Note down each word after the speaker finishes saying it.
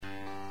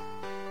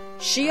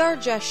Shear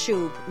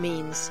Jashub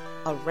means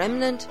a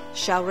remnant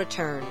shall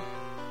return.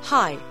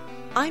 Hi,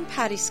 I'm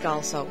Patty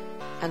Scalzo,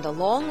 and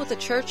along with the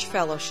Church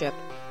Fellowship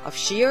of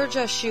Shear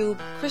Jashub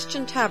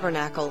Christian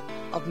Tabernacle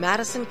of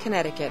Madison,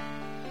 Connecticut,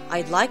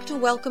 I'd like to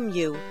welcome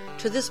you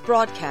to this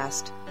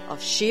broadcast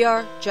of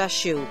Shear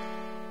Jashub.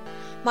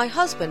 My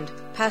husband,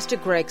 Pastor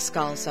Greg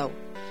Scalzo,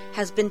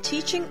 has been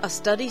teaching a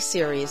study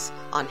series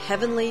on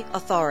heavenly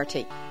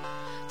authority.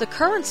 The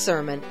current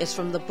sermon is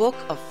from the book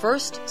of 1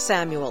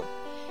 Samuel,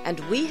 and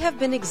we have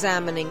been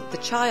examining the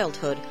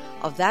childhood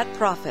of that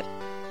prophet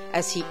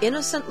as he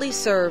innocently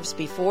serves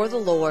before the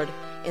Lord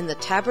in the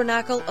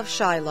tabernacle of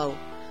Shiloh,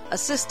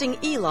 assisting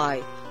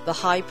Eli, the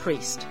high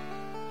priest.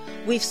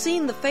 We've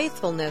seen the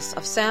faithfulness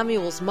of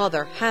Samuel's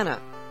mother,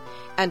 Hannah,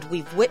 and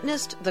we've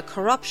witnessed the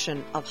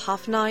corruption of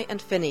Hophni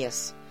and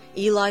Phinehas,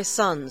 Eli's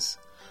sons,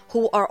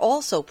 who are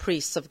also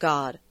priests of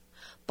God,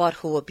 but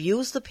who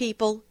abuse the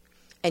people,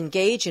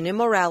 engage in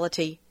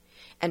immorality,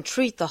 and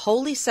treat the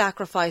holy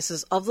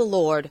sacrifices of the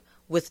Lord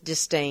with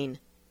disdain.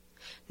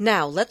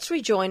 Now let's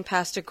rejoin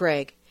Pastor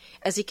Greg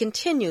as he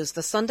continues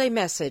the Sunday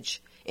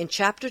message in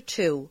chapter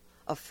 2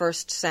 of 1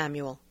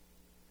 Samuel.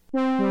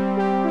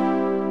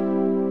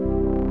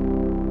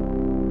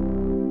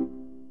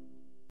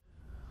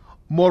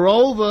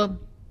 Moreover,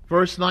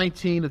 verse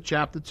 19 of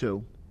chapter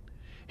 2,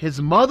 his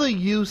mother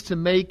used to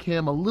make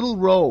him a little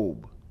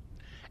robe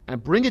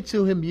and bring it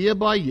to him year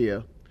by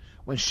year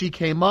when she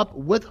came up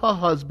with her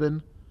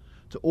husband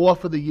to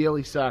offer the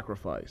yearly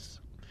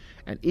sacrifice.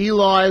 And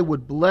Eli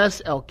would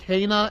bless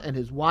Elkanah and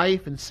his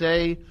wife and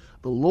say,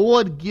 "The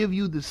Lord give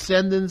you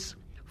descendants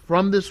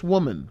from this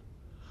woman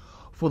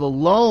for the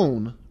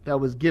loan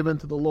that was given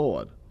to the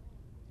Lord."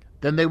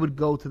 Then they would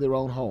go to their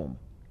own home.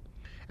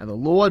 And the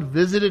Lord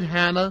visited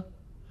Hannah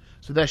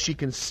so that she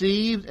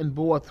conceived and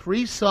bore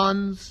 3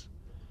 sons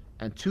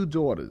and 2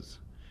 daughters.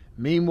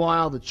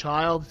 Meanwhile, the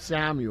child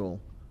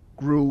Samuel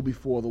grew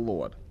before the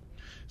Lord.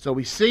 So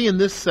we see in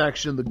this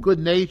section the good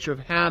nature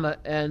of Hannah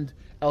and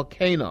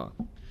Elkanah.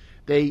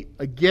 They,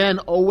 again,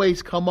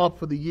 always come up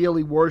for the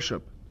yearly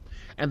worship.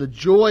 And the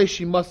joy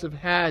she must have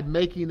had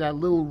making that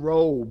little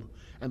robe,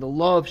 and the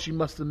love she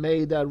must have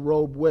made that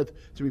robe with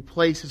to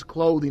replace his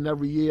clothing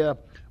every year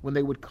when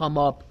they would come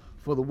up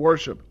for the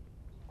worship.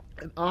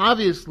 And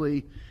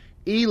obviously,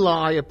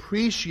 Eli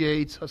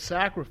appreciates her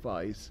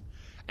sacrifice,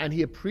 and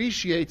he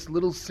appreciates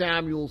little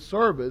Samuel's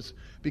service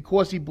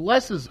because he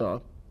blesses her.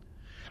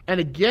 And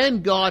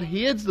again, God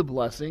hears the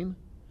blessing,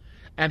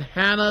 and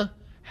Hannah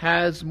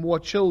has more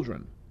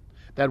children.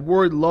 That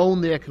word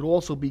loan there could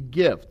also be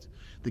gift.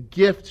 The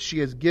gift she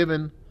has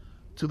given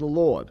to the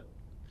Lord.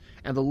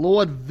 And the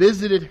Lord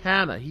visited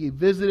Hannah. He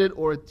visited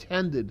or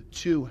attended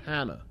to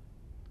Hannah.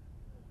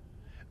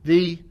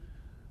 The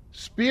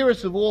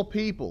spirits of all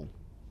people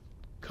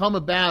come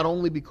about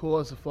only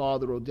because the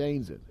Father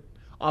ordains it.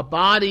 Our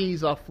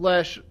bodies, our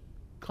flesh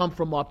come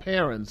from our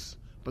parents,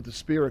 but the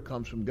Spirit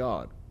comes from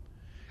God.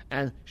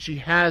 And she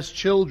has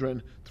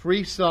children,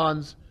 3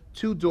 sons,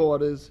 2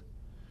 daughters,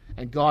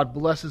 and God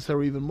blesses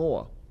her even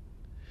more.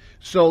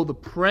 So the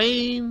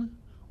praying,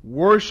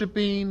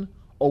 worshiping,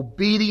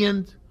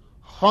 obedient,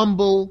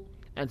 humble,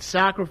 and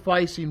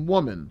sacrificing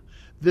woman,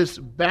 this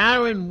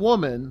barren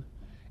woman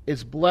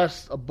is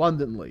blessed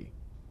abundantly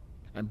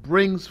and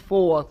brings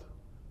forth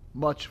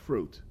much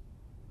fruit.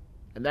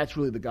 And that's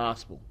really the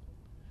gospel.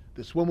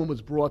 This woman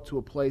was brought to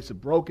a place of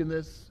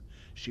brokenness.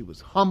 She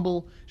was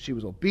humble. She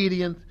was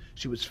obedient.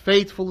 She was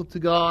faithful to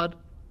God.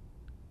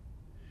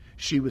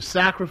 She was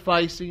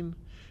sacrificing.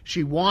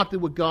 She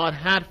wanted what God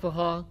had for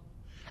her.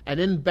 And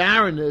in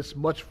barrenness,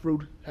 much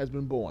fruit has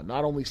been born.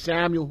 Not only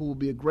Samuel, who will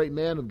be a great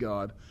man of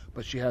God,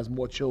 but she has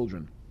more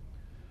children.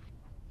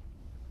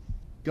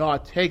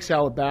 God takes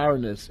our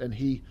barrenness, and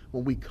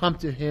when we come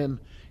to him,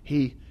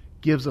 he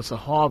gives us a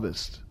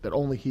harvest that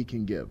only he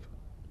can give.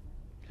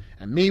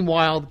 And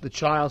meanwhile, the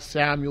child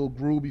Samuel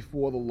grew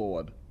before the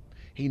Lord.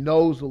 He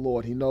knows the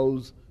Lord. He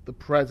knows the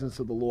presence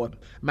of the Lord.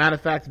 Matter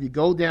of fact, if you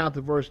go down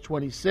to verse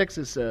 26,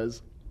 it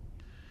says,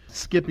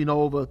 skipping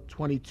over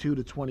 22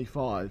 to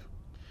 25.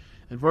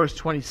 In verse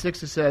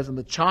 26 it says, "And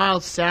the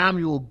child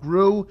Samuel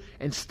grew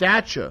in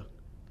stature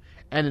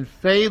and in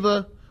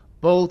favor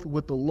both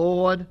with the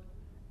Lord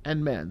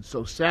and men."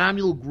 So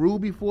Samuel grew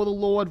before the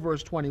Lord,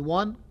 verse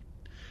 21.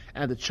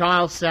 And the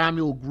child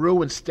Samuel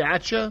grew in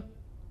stature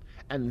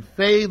and in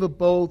favor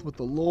both with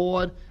the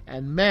Lord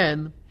and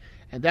men.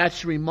 And that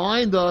should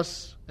remind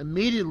us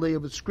immediately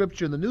of a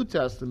scripture in the New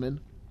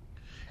Testament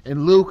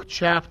in Luke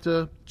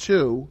chapter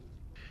 2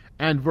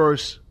 and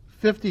verse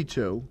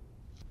 52,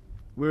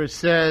 where it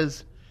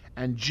says,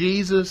 "And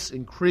Jesus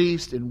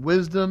increased in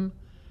wisdom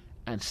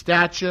and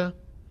stature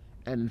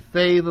and in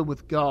favor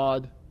with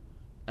God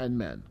and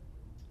men."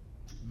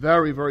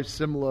 Very, very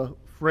similar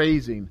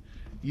phrasing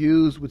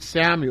used with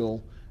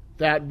Samuel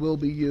that will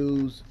be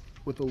used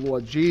with the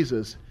Lord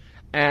Jesus.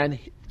 And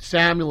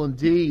Samuel,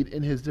 indeed,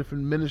 in his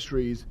different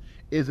ministries,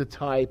 is a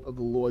type of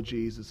the Lord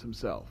Jesus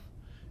himself.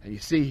 And you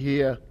see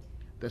here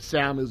that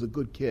Samuel is a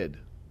good kid.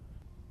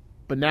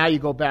 But now you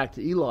go back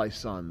to Eli's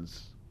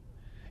sons.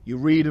 You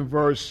read in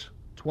verse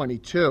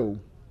 22.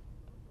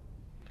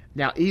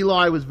 Now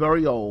Eli was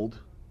very old,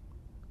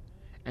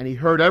 and he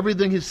heard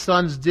everything his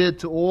sons did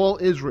to all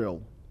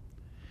Israel,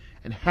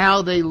 and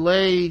how they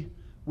lay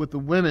with the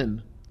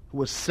women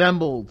who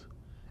assembled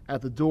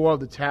at the door of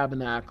the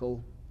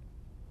tabernacle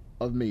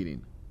of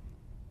meeting.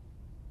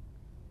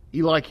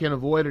 Eli can't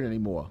avoid it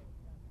anymore.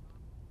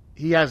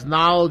 He has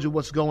knowledge of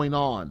what's going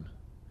on.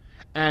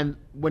 And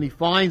when he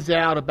finds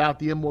out about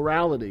the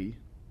immorality,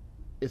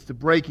 it's the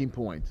breaking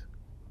point.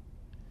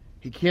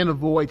 He can't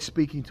avoid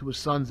speaking to his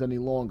sons any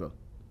longer.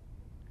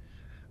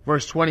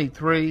 Verse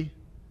 23,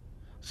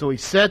 so he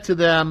said to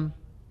them,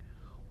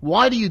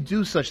 why do you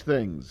do such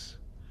things?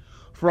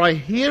 For I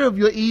hear of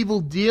your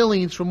evil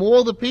dealings from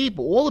all the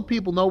people. All the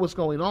people know what's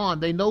going on.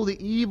 They know the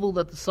evil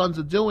that the sons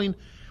are doing.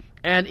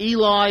 And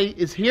Eli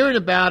is hearing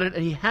about it,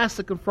 and he has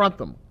to confront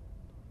them.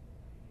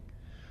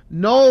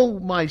 No,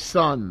 my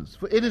sons,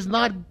 for it is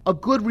not a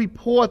good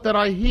report that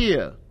I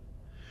hear.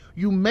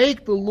 You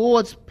make the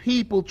Lord's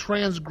people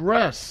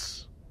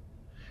transgress.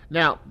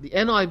 Now, the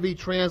NIV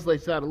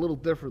translates that a little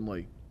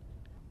differently,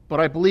 but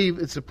I believe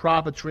it's a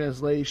proper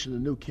translation, the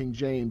New King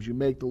James. You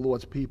make the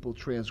Lord's people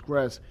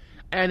transgress.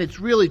 And it's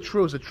really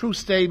true. It's a true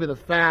statement of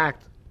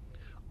fact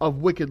of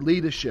wicked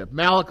leadership.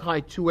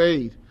 Malachi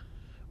 2:8,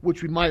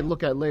 which we might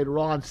look at later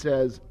on,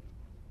 says,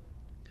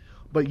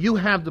 but you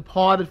have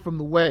departed from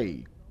the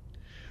way.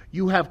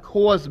 You have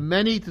caused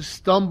many to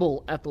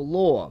stumble at the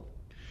law.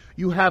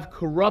 You have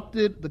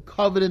corrupted the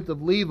covenant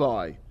of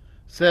Levi,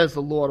 says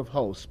the Lord of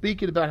hosts.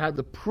 Speaking about how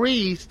the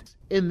priests,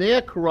 in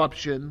their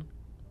corruption,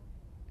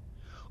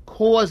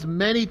 caused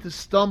many to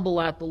stumble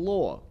at the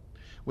law.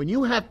 When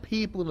you have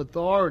people in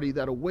authority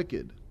that are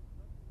wicked,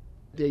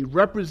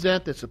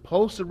 they're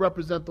supposed to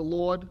represent the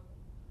Lord,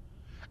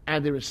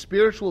 and they're in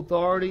spiritual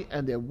authority,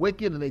 and they're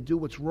wicked, and they do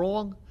what's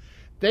wrong,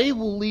 they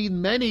will lead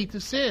many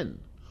to sin.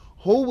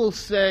 Who will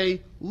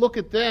say, look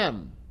at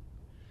them.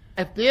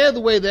 If they're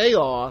the way they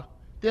are,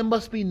 there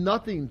must be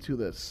nothing to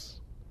this.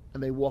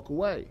 And they walk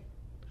away.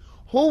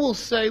 Who will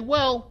say,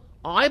 well,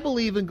 I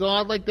believe in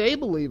God like they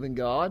believe in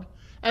God,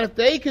 and if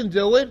they can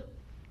do it,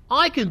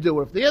 I can do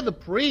it. If they're the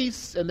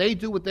priests and they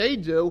do what they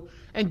do,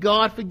 and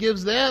God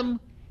forgives them,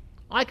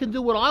 I can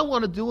do what I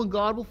want to do and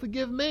God will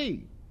forgive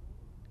me.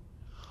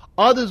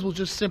 Others will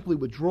just simply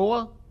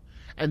withdraw,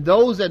 and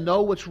those that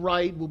know what's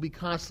right will be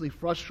constantly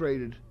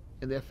frustrated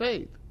in their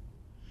faith.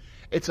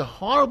 It's a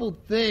horrible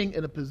thing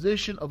in a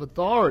position of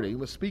authority.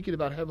 We're speaking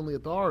about heavenly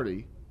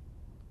authority.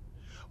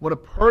 When a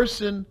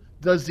person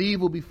does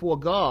evil before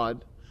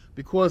God,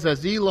 because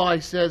as Eli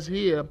says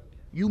here,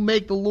 you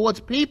make the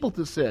Lord's people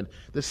to sin.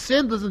 The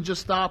sin doesn't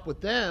just stop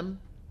with them.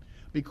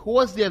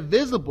 Because they're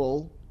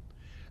visible,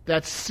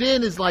 that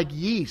sin is like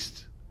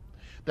yeast.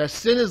 That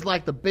sin is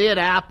like the bad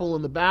apple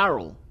in the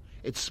barrel.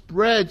 It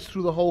spreads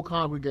through the whole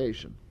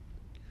congregation.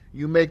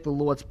 You make the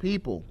Lord's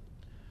people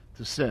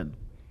to sin,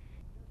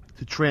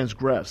 to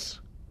transgress.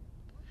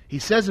 He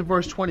says in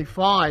verse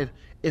 25,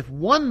 if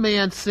one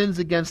man sins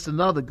against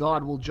another,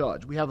 God will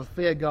judge. We have a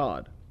fair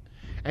God.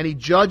 And he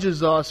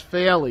judges us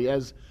fairly,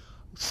 as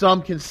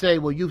some can say,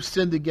 well, you've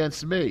sinned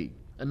against me.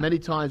 And many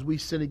times we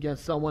sin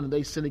against someone and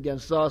they sin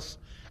against us.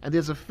 And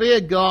there's a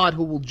fair God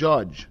who will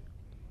judge.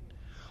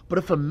 But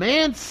if a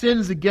man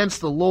sins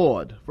against the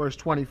Lord, verse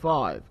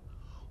 25,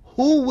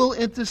 who will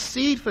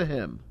intercede for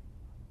him?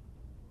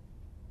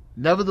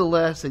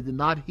 Nevertheless, they did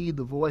not heed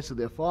the voice of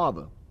their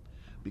father,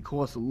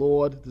 because the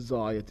Lord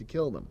desired to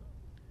kill them.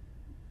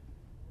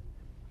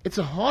 It's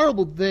a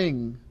horrible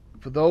thing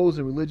for those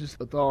in religious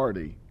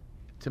authority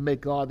to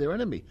make God their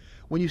enemy.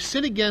 When we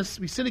sin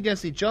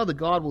against each other,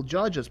 God will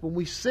judge us. When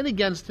we sin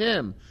against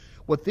Him,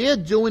 what they're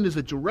doing is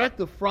a direct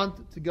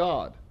affront to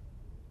God.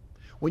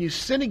 When you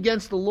sin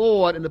against the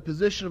Lord in a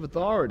position of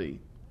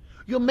authority,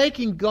 you're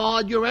making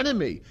God your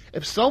enemy.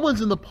 If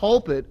someone's in the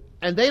pulpit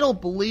and they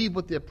don't believe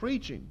what they're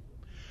preaching,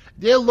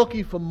 they're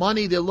looking for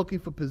money, they're looking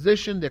for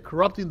position, they're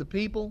corrupting the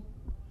people,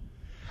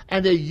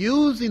 and they're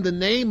using the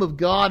name of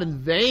God in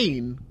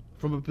vain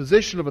from a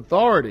position of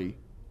authority,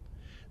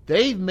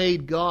 they've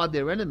made God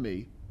their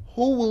enemy.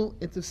 Who will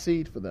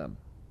intercede for them?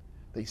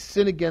 They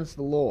sin against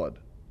the Lord.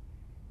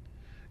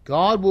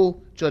 God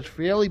will judge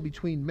fairly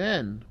between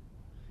men.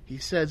 He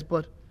says,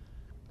 but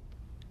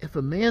if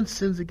a man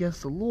sins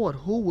against the Lord,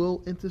 who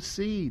will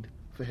intercede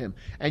for him?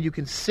 And you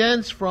can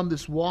sense from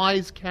this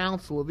wise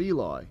counsel of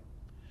Eli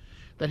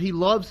that he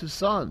loves his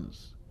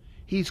sons.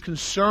 He's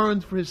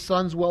concerned for his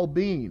sons'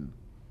 well-being.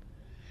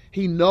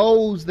 He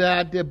knows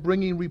that they're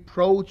bringing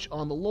reproach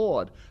on the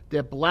Lord.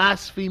 They're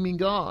blaspheming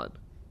God.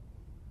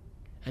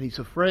 And he's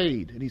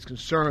afraid and he's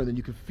concerned, and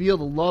you can feel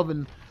the love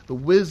and the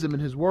wisdom in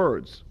his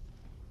words.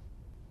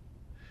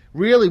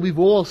 Really, we've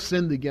all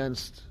sinned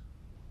against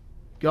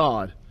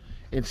God.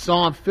 In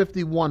Psalm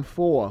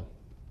 51:4,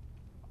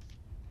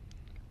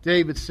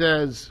 David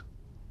says,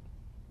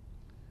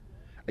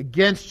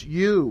 against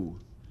you,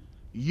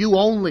 you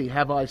only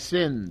have I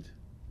sinned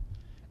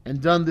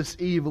and done this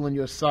evil in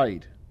your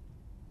sight,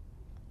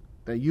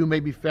 that you may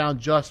be found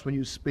just when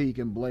you speak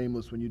and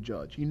blameless when you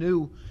judge. He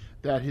knew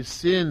that his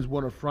sins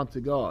were an affront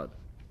to God.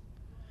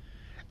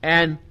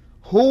 And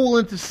who will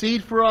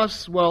intercede for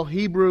us? Well,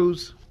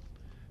 Hebrews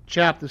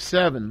chapter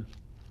 7,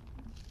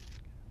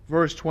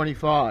 verse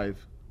 25.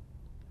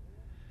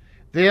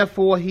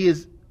 Therefore he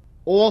is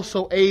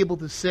also able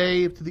to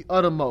save to the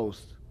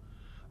uttermost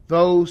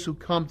those who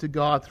come to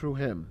God through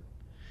him,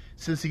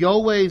 since he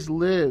always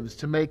lives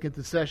to make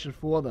intercession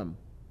for them.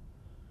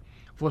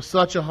 For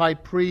such a high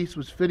priest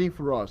was fitting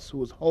for us, who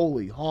was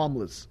holy,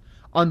 harmless,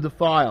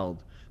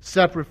 undefiled,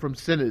 separate from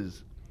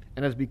sinners,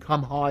 and has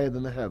become higher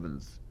than the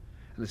heavens.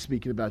 And it's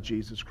speaking about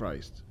Jesus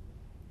Christ.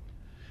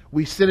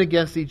 We sin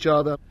against each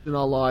other in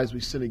our lives. We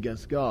sin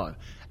against God.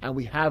 And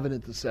we have an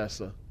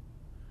intercessor.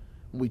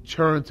 We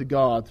turn to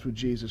God through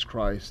Jesus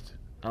Christ,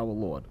 our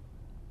Lord.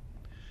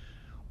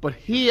 But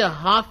here,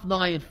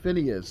 Hophni and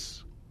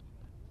Phinehas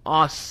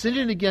are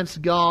sinning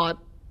against God,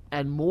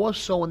 and more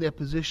so in their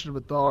position of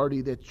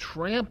authority. They're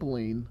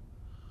trampling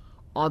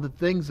on the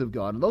things of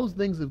God. And those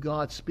things of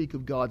God speak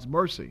of God's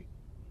mercy.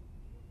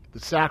 The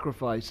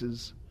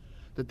sacrifices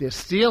that they're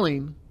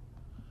stealing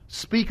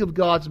speak of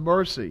God's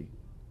mercy.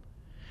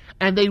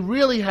 And they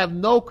really have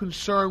no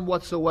concern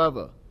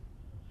whatsoever.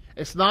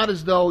 It's not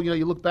as though,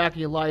 you look back in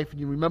your life and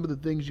you remember the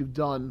things you've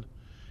done.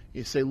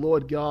 You say,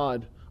 Lord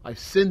God, I've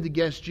sinned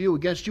against you.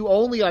 Against you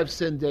only I've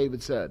sinned,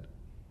 David said.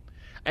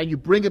 And you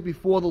bring it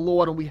before the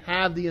Lord, and we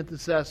have the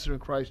intercessor in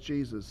Christ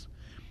Jesus.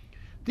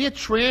 They're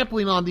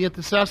trampling on the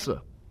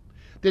intercessor.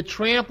 They're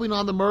trampling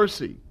on the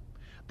mercy.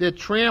 They're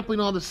trampling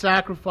on the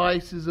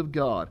sacrifices of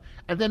God.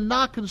 And they're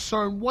not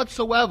concerned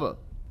whatsoever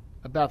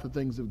about the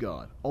things of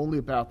God, only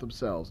about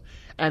themselves.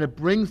 And it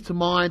brings to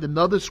mind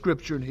another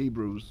scripture in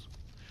Hebrews,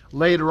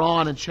 later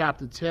on in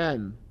chapter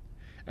 10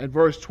 and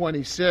verse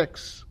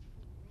 26,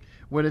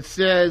 when it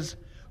says,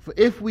 for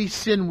if we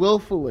sin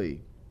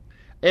willfully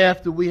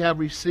after we have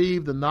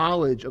received the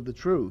knowledge of the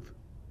truth,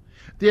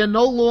 there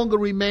no longer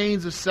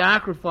remains a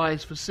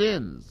sacrifice for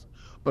sins,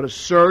 but a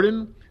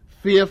certain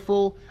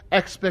fearful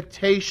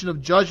expectation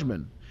of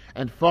judgment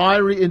and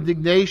fiery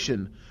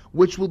indignation,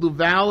 which will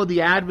devour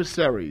the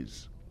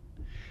adversaries.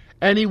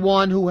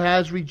 Anyone who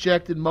has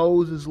rejected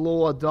Moses'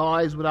 law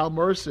dies without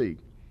mercy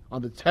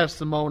on the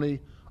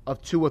testimony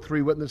of 2 or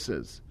 3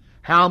 witnesses.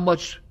 How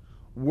much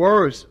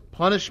worse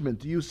punishment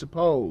do you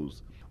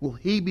suppose will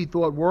he be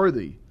thought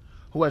worthy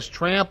who has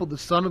trampled the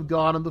Son of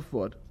God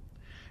underfoot,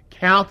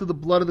 counted the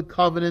blood of the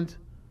covenant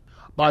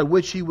by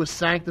which he was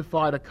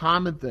sanctified a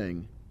common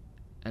thing,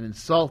 and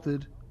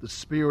insulted the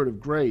Spirit of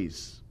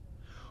grace?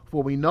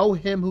 For we know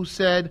him who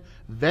said,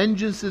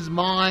 vengeance is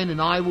mine,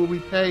 and I will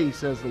repay,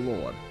 says the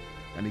Lord.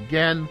 And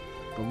again,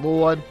 the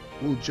Lord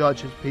will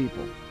judge his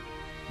people.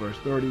 Verse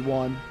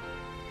 31,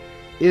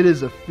 it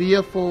is a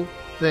fearful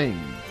thing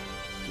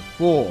to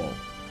fall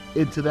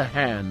into the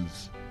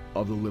hands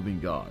of the living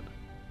God.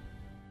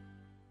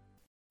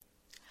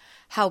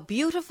 How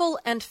beautiful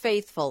and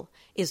faithful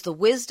is the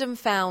wisdom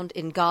found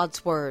in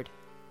God's Word.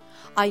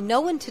 I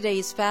know in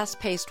today's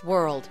fast-paced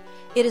world,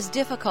 it is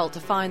difficult to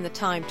find the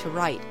time to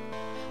write,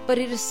 but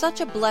it is such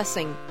a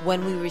blessing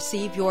when we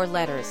receive your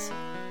letters.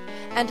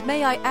 And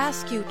may I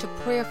ask you to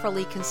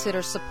prayerfully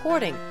consider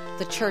supporting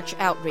the church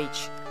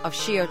outreach of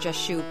Shear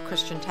Jashub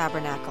Christian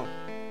Tabernacle.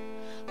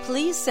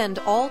 Please send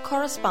all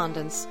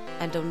correspondence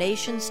and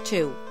donations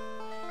to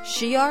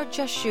Shear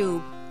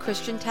Jashub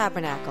Christian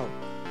Tabernacle.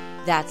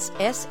 That's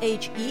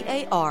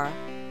SHEAR-JASHUB.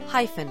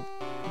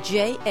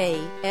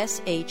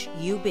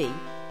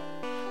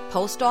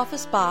 Post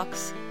Office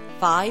Box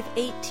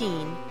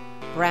 518,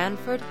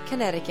 Branford,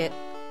 Connecticut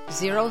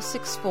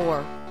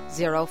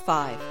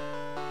 06405.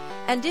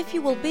 And if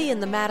you will be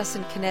in the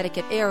Madison,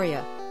 Connecticut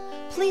area,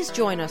 please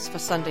join us for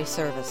Sunday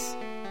service.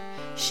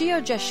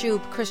 Shear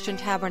Jashub Christian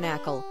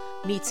Tabernacle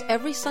meets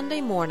every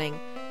Sunday morning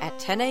at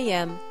 10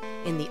 a.m.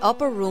 in the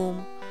upper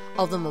room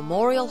of the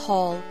Memorial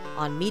Hall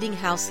on Meeting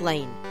House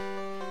Lane.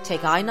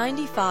 Take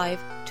I-95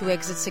 to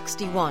exit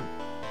 61.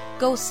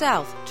 Go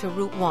south to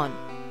Route 1.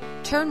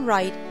 Turn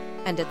right,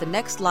 and at the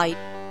next light,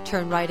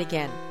 turn right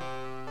again.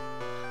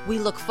 We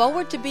look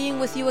forward to being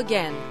with you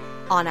again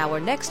on our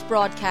next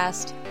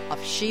broadcast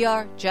of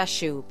Shear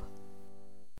Jashub.